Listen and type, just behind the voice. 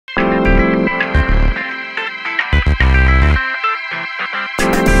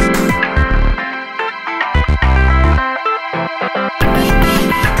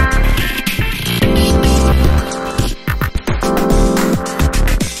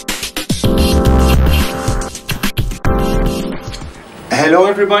Hello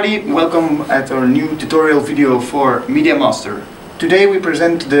everybody, welcome at our new tutorial video for MediaMaster. Today we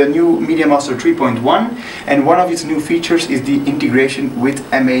present the new MediaMaster 3.1 and one of its new features is the integration with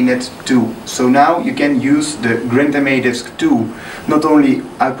Ma-Net2. So now you can use the GrandMa Desk 2, not only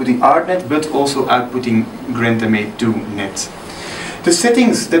outputting ArtNet but also outputting GrandMa2 net. The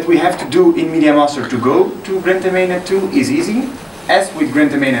settings that we have to do in MediaMaster to go to GrandMa2 is easy. As with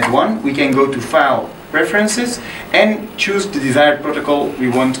GrandMa1, we can go to File, Preferences and choose the desired protocol we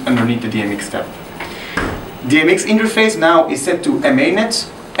want underneath the DMX tab. DMX interface now is set to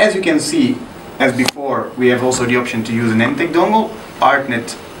Ma-Net. As you can see, as before, we have also the option to use an NTEC dongle,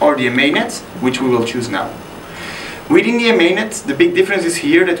 ArtNet or the Ma-Net, which we will choose now. Within the Ma-Net, the big difference is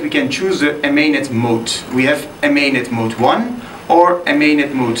here that we can choose the Ma-Net mode. We have Ma-Net mode 1 or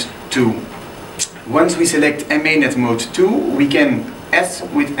Ma-Net mode 2. Once we select Ma-Net mode 2, we can, as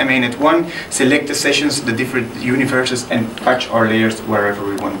with Ma-Net 1, select the sessions, the different universes and patch our layers wherever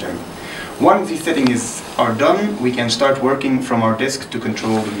we want them. Once these settings are done, we can start working from our desk to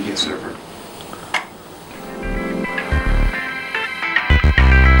control the media server.